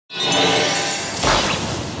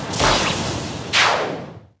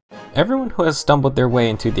Everyone who has stumbled their way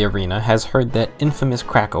into the arena has heard that infamous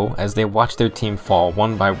crackle as they watch their team fall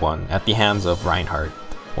one by one at the hands of Reinhardt,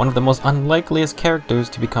 one of the most unlikeliest characters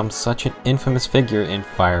to become such an infamous figure in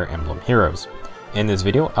Fire Emblem Heroes. In this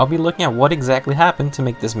video, I'll be looking at what exactly happened to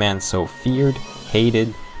make this man so feared,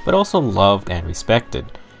 hated, but also loved and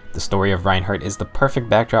respected. The story of Reinhardt is the perfect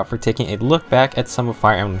backdrop for taking a look back at some of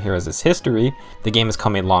Fire Emblem Heroes' history. The game has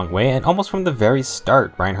come a long way, and almost from the very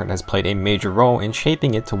start, Reinhardt has played a major role in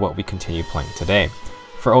shaping it to what we continue playing today.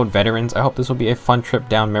 For old veterans, I hope this will be a fun trip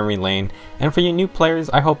down memory lane, and for you new players,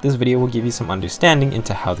 I hope this video will give you some understanding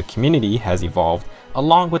into how the community has evolved,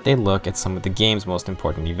 along with a look at some of the game's most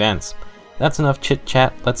important events. That's enough chit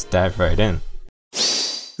chat, let's dive right in.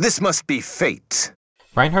 This must be fate.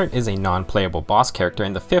 Reinhardt is a non-playable boss character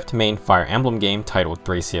in the 5th main Fire Emblem game titled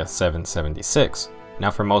Thracia 776.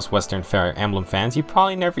 Now for most Western Fire Emblem fans, you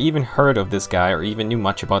probably never even heard of this guy or even knew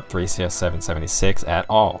much about Thracia 776 at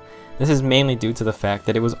all. This is mainly due to the fact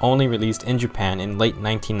that it was only released in Japan in late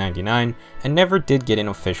 1999 and never did get an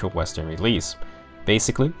official Western release.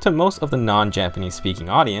 Basically, to most of the non-Japanese speaking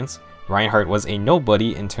audience, Reinhardt was a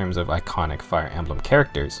nobody in terms of iconic Fire Emblem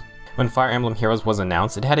characters. When Fire Emblem Heroes was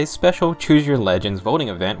announced, it had a special Choose Your Legends voting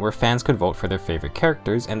event where fans could vote for their favorite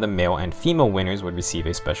characters and the male and female winners would receive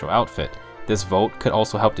a special outfit. This vote could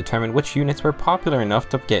also help determine which units were popular enough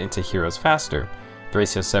to get into Heroes faster.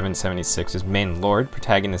 Thracia 776's main lord,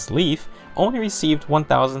 protagonist Leaf, only received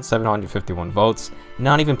 1,751 votes,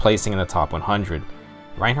 not even placing in the top 100.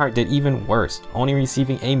 Reinhardt did even worse, only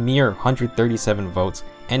receiving a mere 137 votes,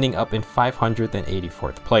 ending up in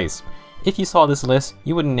 584th place. If you saw this list,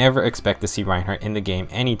 you would never expect to see Reinhardt in the game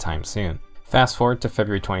anytime soon. Fast forward to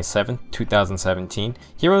February 27, 2017,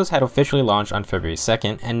 Heroes had officially launched on February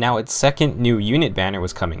 2nd, and now its second new unit banner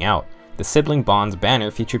was coming out. The Sibling Bonds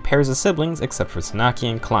banner featured pairs of siblings except for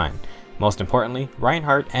Tsunaki and Klein. Most importantly,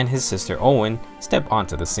 Reinhardt and his sister Owen step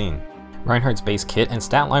onto the scene. Reinhardt's base kit and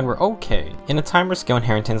stat line were okay. In a time where skill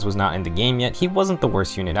inheritance was not in the game yet, he wasn't the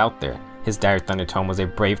worst unit out there. His Dire Thunder Tome was a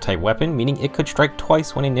brave type weapon, meaning it could strike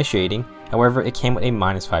twice when initiating, however it came with a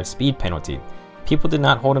 -5 speed penalty. People did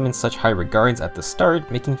not hold him in such high regards at the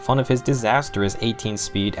start, making fun of his disastrous 18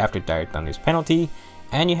 speed after Dire Thunder's penalty,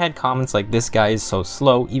 and you had comments like "this guy is so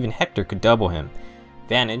slow, even Hector could double him."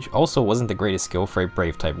 Vantage also wasn't the greatest skill for a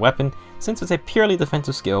brave type weapon, since it's a purely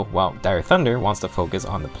defensive skill while Dire Thunder wants to focus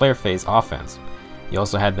on the player phase offense. You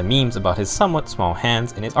also had the memes about his somewhat small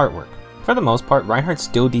hands in his artwork. For the most part, Reinhardt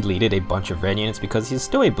still deleted a bunch of red units because he's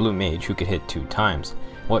still a blue mage who could hit 2 times.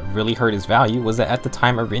 What really hurt his value was that at the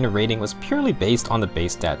time arena rating was purely based on the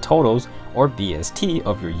base stat totals, or BST,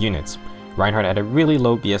 of your units. Reinhardt had a really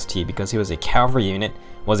low BST because he was a cavalry unit,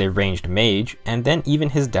 was a ranged mage, and then even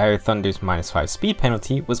his Dire Thunder's -5 speed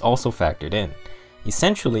penalty was also factored in.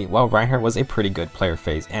 Essentially, while Reinhardt was a pretty good player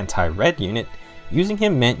phase anti-red unit, using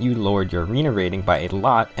him meant you lowered your arena rating by a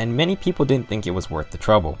lot, and many people didn't think it was worth the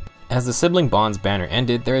trouble. As the Sibling Bonds banner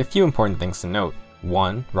ended, there are a few important things to note.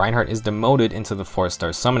 1. Reinhardt is demoted into the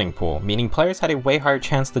 4-star summoning pool, meaning players had a way higher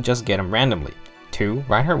chance to just get him randomly. 2.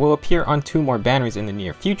 Reinhardt will appear on 2 more banners in the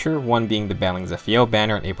near future, one being the Battling Zephiel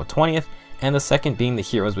banner on April 20th, and the second being the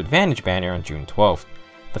Heroes with Vantage banner on June 12th.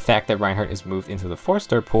 The fact that Reinhardt is moved into the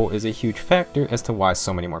 4-star pool is a huge factor as to why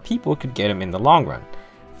so many more people could get him in the long run.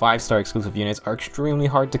 5-star exclusive units are extremely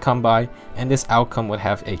hard to come by, and this outcome would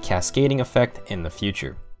have a cascading effect in the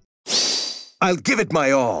future. I'll give it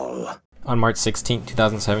my all. On March 16,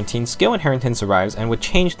 2017, skill inheritance arrives and would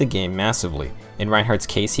change the game massively. In Reinhardt's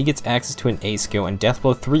case, he gets access to an A skill and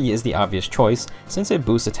Deathblow 3 is the obvious choice since it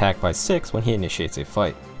boosts attack by 6 when he initiates a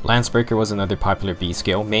fight. Lancebreaker was another popular B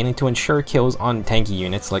skill, mainly to ensure kills on tanky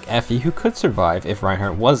units like Effie who could survive if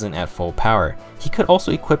Reinhardt wasn't at full power. He could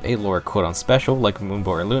also equip a lower cooldown special like Moonbow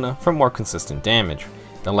or Luna for more consistent damage.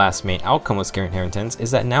 The last main outcome of skill inheritance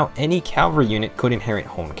is that now any cavalry unit could inherit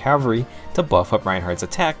Home Cavalry to buff up Reinhardt's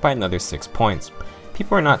attack by another 6 points.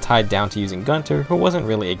 People are not tied down to using Gunter, who wasn't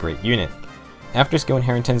really a great unit. After skill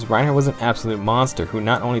inheritance, Reinhardt was an absolute monster who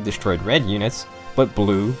not only destroyed red units, but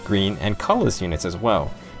blue, green, and colorless units as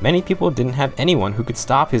well. Many people didn't have anyone who could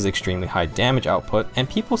stop his extremely high damage output, and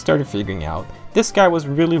people started figuring out this guy was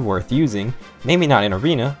really worth using, maybe not in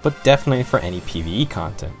arena, but definitely for any PvE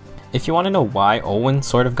content. If you want to know why Owen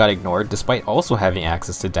sort of got ignored despite also having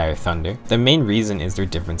access to Dire Thunder, the main reason is their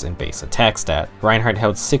difference in base attack stat. Reinhardt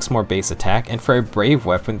held 6 more base attack, and for a brave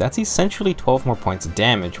weapon that's essentially 12 more points of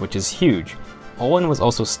damage, which is huge. Owen was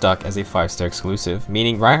also stuck as a 5-star exclusive,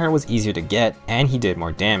 meaning Reinhardt was easier to get and he did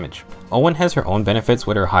more damage. Owen has her own benefits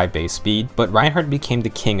with her high base speed, but Reinhardt became the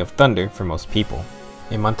king of thunder for most people.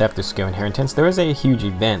 A month after skill inheritance, there is a huge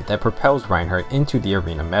event that propels Reinhardt into the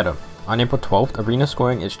arena meta. On April 12th, arena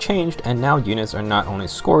scoring is changed, and now units are not only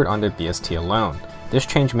scored on their BST alone. This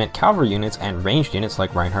change meant cavalry units and ranged units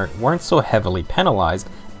like Reinhardt weren't so heavily penalized,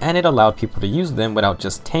 and it allowed people to use them without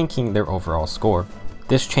just tanking their overall score.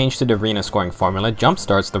 This change to the arena scoring formula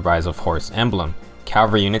jumpstarts the rise of Horse Emblem.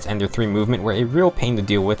 Cavalry units and their 3 movement were a real pain to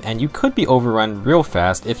deal with, and you could be overrun real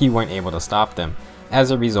fast if you weren't able to stop them.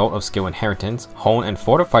 As a result of skill inheritance, Hone and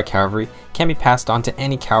Fortify Cavalry can be passed on to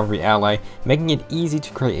any cavalry ally, making it easy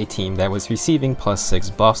to create a team that was receiving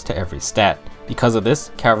 +6 buffs to every stat. Because of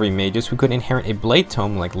this, cavalry mages who could inherit a blade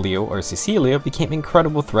tome like Leo or Cecilia became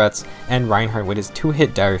incredible threats, and Reinhardt with his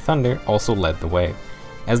 2-hit Dire Thunder also led the way.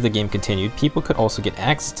 As the game continued, people could also get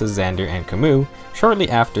access to Xander and Camus shortly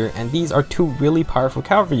after, and these are 2 really powerful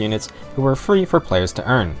cavalry units who were free for players to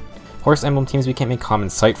earn. Horse Emblem teams became a common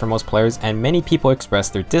sight for most players, and many people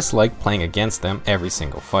expressed their dislike playing against them every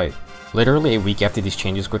single fight. Literally a week after these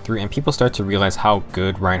changes go through and people start to realize how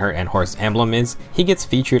good Reinhardt and Horse Emblem is, he gets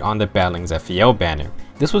featured on the Battling Zephiel banner.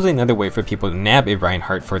 This was another way for people to nab a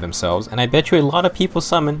Reinhardt for themselves, and I bet you a lot of people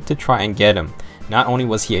summoned to try and get him. Not only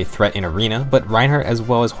was he a threat in arena, but Reinhardt as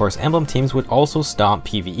well as Horse Emblem teams would also stomp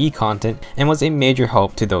PvE content and was a major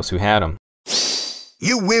help to those who had him.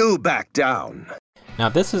 You will back down. Now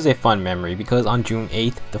this is a fun memory because on June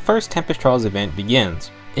 8th, the first Tempest Trials event begins.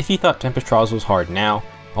 If you thought Tempest Trials was hard now,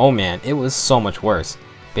 oh man, it was so much worse.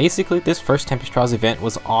 Basically, this first Tempest Trials event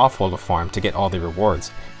was awful to farm to get all the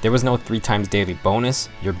rewards. There was no 3x daily bonus,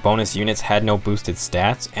 your bonus units had no boosted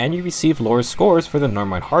stats, and you received lower scores for the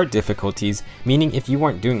normal and hard difficulties, meaning if you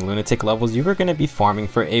weren't doing lunatic levels, you were going to be farming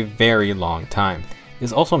for a very long time.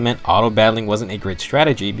 This also meant auto-battling wasn't a great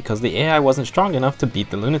strategy because the AI wasn't strong enough to beat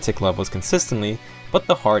the lunatic levels consistently, but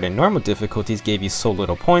the hard and normal difficulties gave you so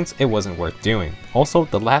little points it wasn't worth doing. Also,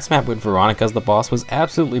 the last map with Veronica as the boss was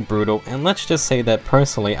absolutely brutal, and let's just say that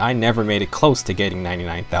personally I never made it close to getting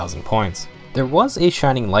 99,000 points. There was a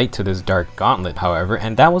shining light to this dark gauntlet, however,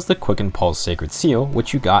 and that was the Quicken Pulse Sacred Seal,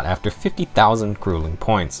 which you got after 50,000 grueling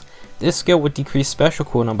points. This skill would decrease special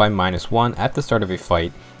cooldown by -1 at the start of a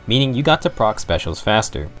fight, meaning you got to proc specials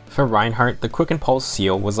faster. For Reinhardt, the Quicken Pulse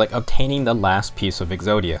Seal was like obtaining the last piece of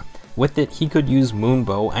Exodia. With it, he could use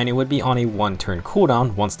Moonbow and it would be on a 1-turn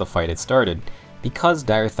cooldown once the fight had started. Because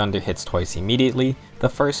Dire Thunder hits twice immediately, the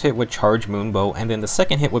first hit would charge Moonbow and then the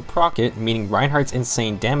second hit would proc it, meaning Reinhardt's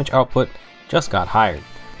insane damage output just got higher.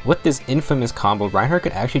 With this infamous combo, Reinhardt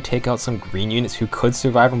could actually take out some green units who could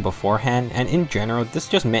survive him beforehand, and in general this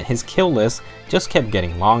just meant his kill list just kept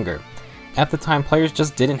getting longer. At the time, players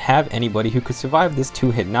just didn't have anybody who could survive this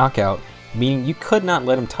 2-hit knockout, meaning you could not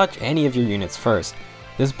let him touch any of your units first.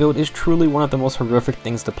 This build is truly one of the most horrific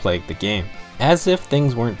things to plague the game. As if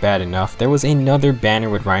things weren't bad enough, there was another banner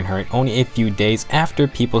with Reinhardt only a few days after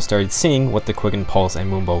people started seeing what the Quicken Pulse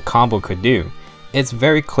and Moonbow combo could do. It's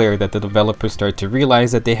very clear that the developers started to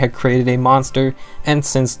realize that they had created a monster, and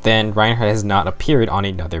since then Reinhardt has not appeared on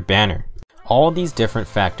another banner. All these different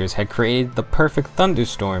factors had created the perfect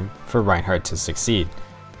thunderstorm for Reinhardt to succeed.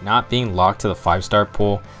 Not being locked to the 5-star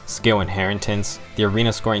pool, skill inheritance, the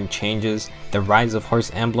arena scoring changes, the rise of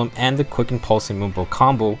Horse Emblem, and the Quicken Pulse and Moonbow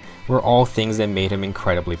combo were all things that made him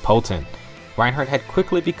incredibly potent. Reinhardt had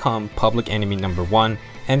quickly become public enemy #1,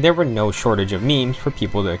 and there were no shortage of memes for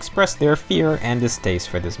people to express their fear and distaste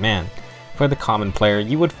for this man. For the common player,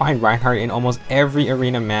 you would find Reinhardt in almost every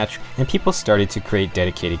arena match, and people started to create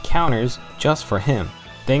dedicated counters just for him.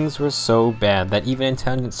 Things were so bad that even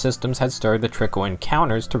intelligent systems had started to trickle in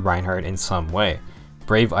counters to Reinhardt in some way.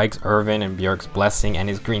 Brave Ike's Irvin and Bjork's Blessing and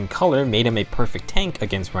his green color made him a perfect tank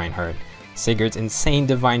against Reinhardt. Sigurd's insane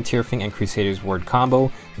Divine Tearfing and Crusader's Word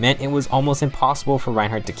combo meant it was almost impossible for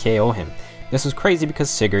Reinhardt to KO him. This was crazy because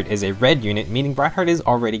Sigurd is a red unit, meaning Reinhardt is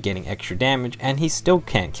already getting extra damage and he still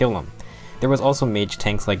can't kill him. There was also mage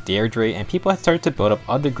tanks like Deirdre, and people had started to build up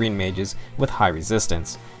other green mages with high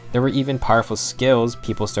resistance. There were even powerful skills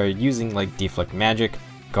people started using like Deflect Magic,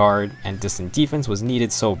 Guard, and Distant Defense was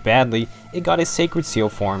needed so badly it got a Sacred Seal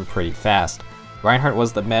form pretty fast. Reinhardt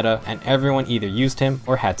was the meta and everyone either used him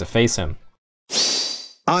or had to face him.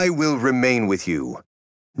 I will remain with you,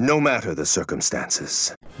 no matter the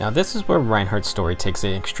circumstances. Now this is where Reinhardt's story takes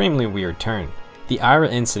an extremely weird turn. The Ira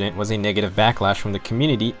incident was a negative backlash from the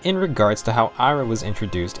community in regards to how Ira was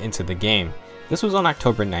introduced into the game. This was on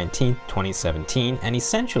October 19, 2017, and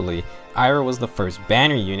essentially, Ira was the first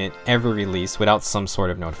banner unit ever released without some sort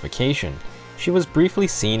of notification. She was briefly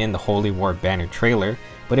seen in the Holy War banner trailer,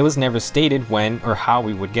 but it was never stated when or how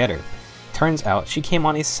we would get her. Turns out she came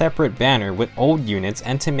on a separate banner with old units,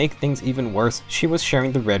 and to make things even worse, she was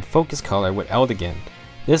sharing the red focus color with Eldigan.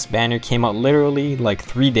 This banner came out literally like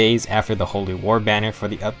 3 days after the Holy War banner for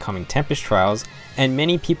the upcoming Tempest Trials, and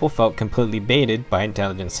many people felt completely baited by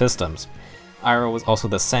Intelligent Systems. Ira was also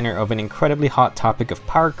the center of an incredibly hot topic of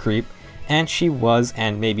power creep, and she was,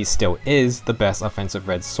 and maybe still is, the best offensive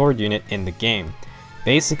red sword unit in the game.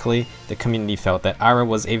 Basically, the community felt that Ira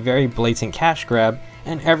was a very blatant cash grab,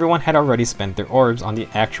 and everyone had already spent their orbs on the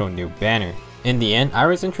actual new banner. In the end,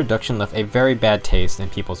 Ira's introduction left a very bad taste in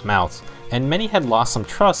people's mouths, and many had lost some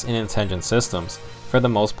trust in Intelligent Systems. For the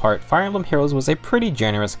most part, Fire Emblem Heroes was a pretty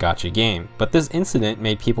generous gacha game, but this incident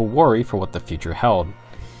made people worry for what the future held.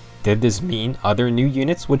 Did this mean other new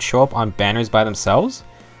units would show up on banners by themselves?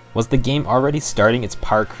 Was the game already starting its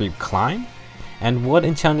power creep climb? And would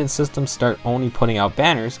Intelligent Systems start only putting out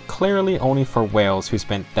banners, clearly only for whales who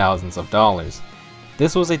spent thousands of dollars?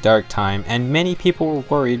 This was a dark time, and many people were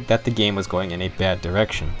worried that the game was going in a bad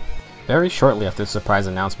direction. Very shortly after the surprise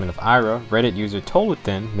announcement of Ira, Reddit user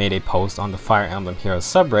Tollwithin made a post on the Fire Emblem Heroes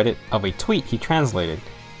subreddit of a tweet he translated.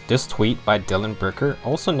 This tweet by Dylan Bricker,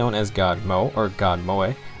 also known as God Mo or God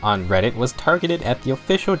Moe, on Reddit was targeted at the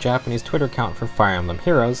official Japanese Twitter account for Fire Emblem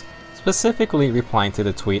Heroes, specifically replying to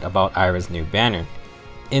the tweet about Ira's new banner.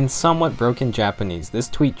 In somewhat broken Japanese, this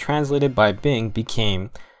tweet translated by Bing became,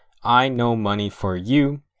 "I no money for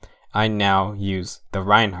you, I now use the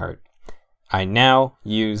Reinhardt. I now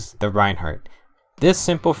use the Reinhardt." This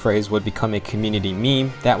simple phrase would become a community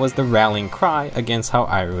meme that was the rallying cry against how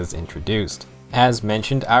Ira was introduced. As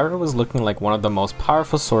mentioned, Ira was looking like one of the most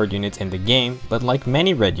powerful sword units in the game, but like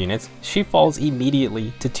many red units, she falls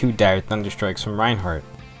immediately to 2 dire thunderstrikes from Reinhardt.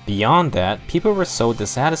 Beyond that, people were so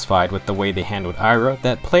dissatisfied with the way they handled Ira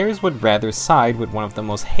that players would rather side with one of the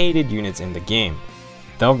most hated units in the game.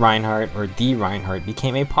 The Reinhardt or the Reinhardt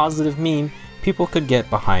became a positive meme people could get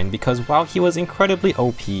behind because while he was incredibly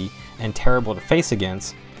OP and terrible to face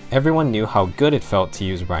against, everyone knew how good it felt to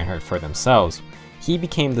use Reinhardt for themselves. He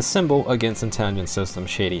became the symbol against Intelligent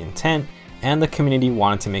Systems' shady intent, and the community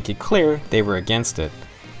wanted to make it clear they were against it.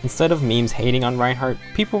 Instead of memes hating on Reinhardt,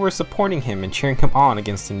 people were supporting him and cheering him on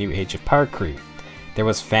against the new age of power creep. There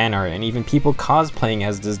was fan art and even people cosplaying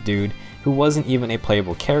as this dude who wasn't even a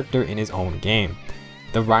playable character in his own game.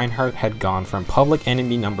 The Reinhardt had gone from public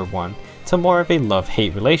enemy #1 to more of a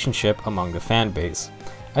love-hate relationship among the fan base.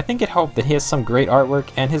 I think it helped that he has some great artwork,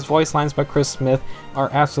 and his voice lines by Chris Smith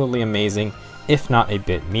are absolutely amazing, if not a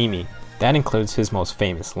bit memey. That includes his most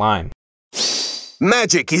famous line.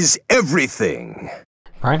 Magic is everything!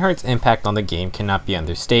 Reinhardt's impact on the game cannot be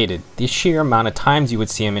understated. The sheer amount of times you would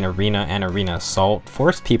see him in Arena and Arena Assault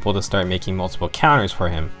forced people to start making multiple counters for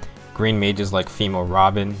him. Green mages like Fimo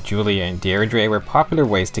Robin, Julia, and Deirdre were popular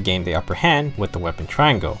ways to gain the upper hand with the weapon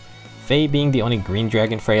triangle. Faye, being the only green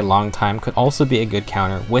dragon for a long time, could also be a good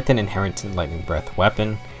counter with an inherited lightning breath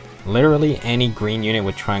weapon. Literally any green unit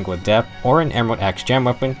with Triangle Adept or an Emerald Axe gem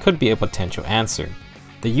weapon could be a potential answer.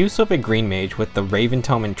 The use of a green mage with the Raven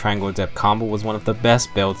Tome and Triangle Adept combo was one of the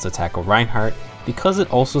best builds to tackle Reinhardt because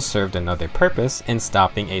it also served another purpose in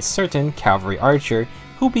stopping a certain cavalry archer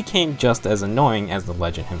who became just as annoying as the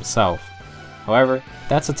legend himself. However,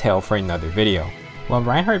 that's a tale for another video. While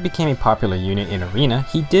Reinhardt became a popular unit in Arena,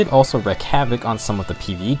 he did also wreak havoc on some of the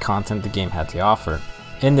PvE content the game had to offer.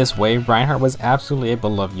 In this way, Reinhardt was absolutely a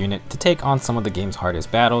beloved unit to take on some of the game's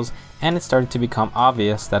hardest battles, and it started to become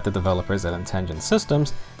obvious that the developers at Intelligent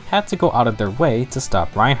Systems had to go out of their way to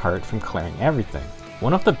stop Reinhardt from clearing everything.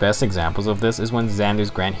 One of the best examples of this is when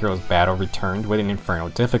Xander's Grand Heroes battle returned with an Infernal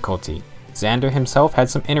difficulty. Xander himself had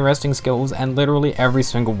some interesting skills, and literally every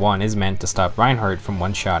single one is meant to stop Reinhardt from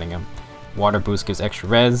one-shotting him. Water Boost gives extra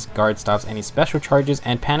res, Guard stops any special charges,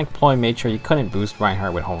 and Panic Ploy made sure you couldn't boost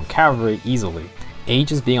Reinhardt with Home Cavalry easily.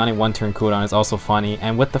 Aegis being on a 1-turn cooldown is also funny,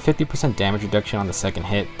 and with the 50% damage reduction on the second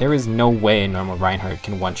hit, there is no way a normal Reinhardt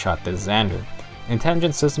can one-shot this Xander.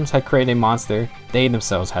 Intelligent Systems had created a monster they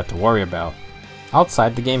themselves had to worry about.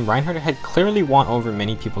 Outside the game, Reinhardt had clearly won over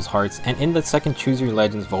many people's hearts, and in the second Choose Your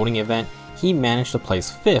Legends voting event, he managed to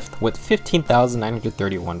place 5th with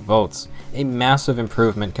 15,931 votes, a massive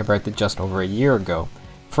improvement compared to just over a year ago.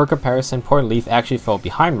 For comparison, Poor Leaf actually fell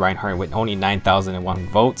behind Reinhardt with only 9,001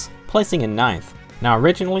 votes, placing in 9th. Now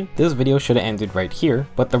originally, this video should have ended right here,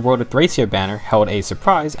 but the Road to Thracia banner held a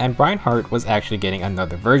surprise and Reinhardt was actually getting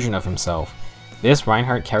another version of himself. This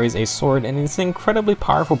Reinhardt carries a sword, and it's an incredibly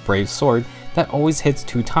powerful brave sword that always hits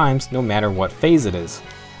 2 times no matter what phase it is.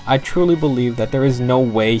 I truly believe that there is no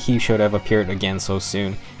way he should have appeared again so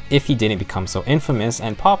soon if he didn't become so infamous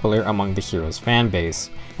and popular among the Heroes fanbase.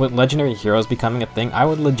 With legendary heroes becoming a thing, I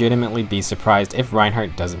would legitimately be surprised if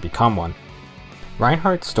Reinhardt doesn't become one.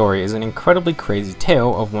 Reinhardt's story is an incredibly crazy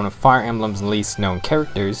tale of one of Fire Emblem's least known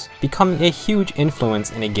characters becoming a huge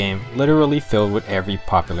influence in a game literally filled with every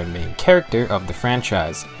popular main character of the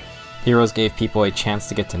franchise. Heroes gave people a chance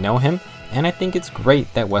to get to know him, and I think it's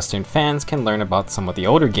great that Western fans can learn about some of the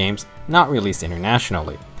older games not released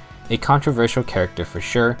internationally. A controversial character for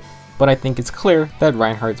sure, but I think it's clear that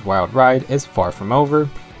Reinhardt's wild ride is far from over,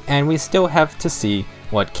 and we still have to see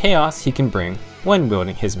what chaos he can bring when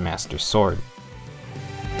wielding his master sword.